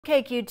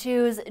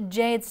KQ2's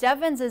Jade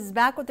Steffens is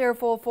back with their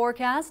full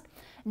forecast.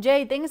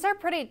 Jade, things are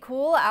pretty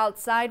cool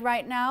outside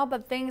right now,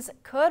 but things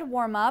could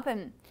warm up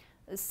and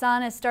the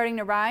sun is starting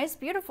to rise.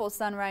 Beautiful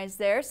sunrise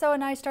there, so a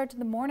nice start to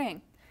the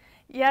morning.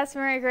 Yes,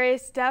 Maria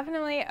Grace,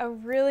 definitely a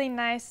really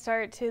nice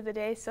start to the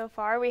day so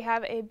far. We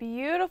have a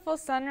beautiful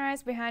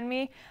sunrise behind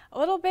me, a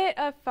little bit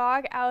of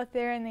fog out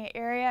there in the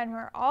area, and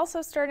we're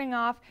also starting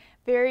off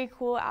very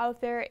cool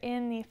out there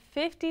in the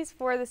 50s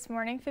for this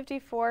morning,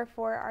 54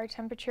 for our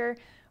temperature,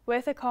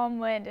 with a calm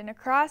wind. And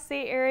across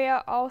the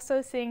area,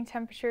 also seeing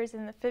temperatures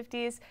in the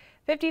 50s,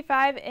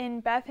 55 in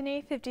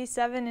Bethany,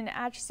 57 in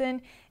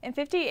Atchison, and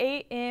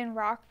 58 in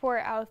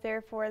Rockport out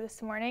there for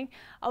this morning.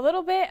 A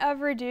little bit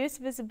of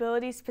reduced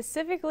visibility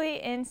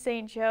specifically in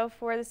St. Joe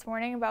for this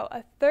morning, about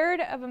a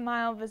third of a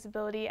mile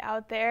visibility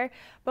out there,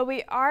 but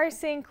we are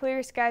seeing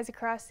clear skies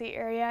across the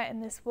area,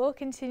 and this will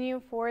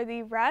continue for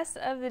the rest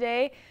of the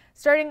day,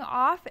 starting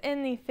off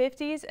in the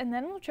 50s, and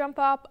then we'll jump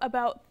up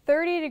about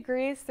 30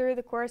 degrees through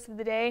the course of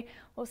the day.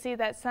 We'll see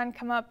that sun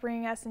come up,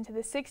 bringing us into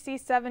the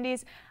 60s,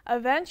 70s,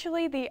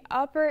 eventually the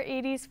upper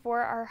 80s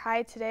for our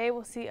high today.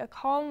 We'll see a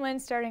calm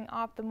wind starting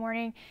off the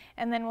morning,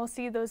 and then we'll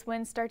see those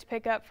winds start to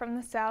pick up from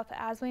the south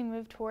as we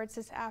move towards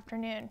this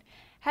afternoon.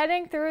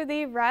 Heading through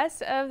the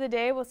rest of the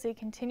day, we'll see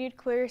continued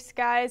clear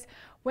skies,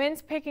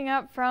 winds picking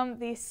up from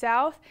the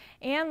south,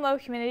 and low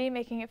humidity,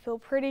 making it feel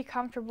pretty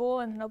comfortable,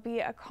 and it'll be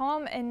a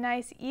calm and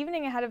nice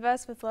evening ahead of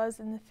us with lows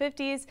in the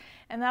 50s,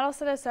 and that'll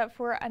set us up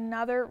for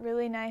another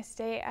really nice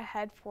day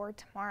ahead for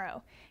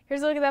tomorrow.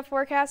 Here's a look at that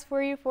forecast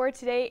for you for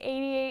today,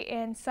 88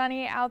 and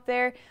sunny out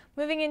there.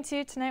 Moving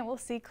into tonight, we'll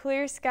see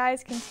clear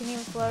skies, continue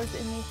with lows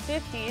in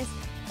the 50s.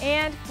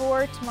 And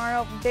for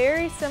tomorrow,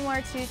 very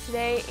similar to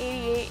today,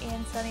 88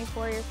 and sunny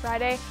for your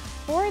Friday.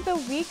 For the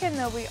weekend,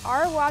 though, we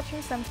are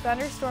watching some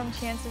thunderstorm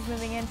chances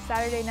moving in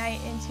Saturday night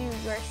into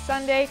your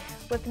Sunday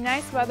with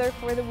nice weather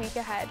for the week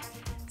ahead.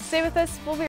 Stay with us. We'll be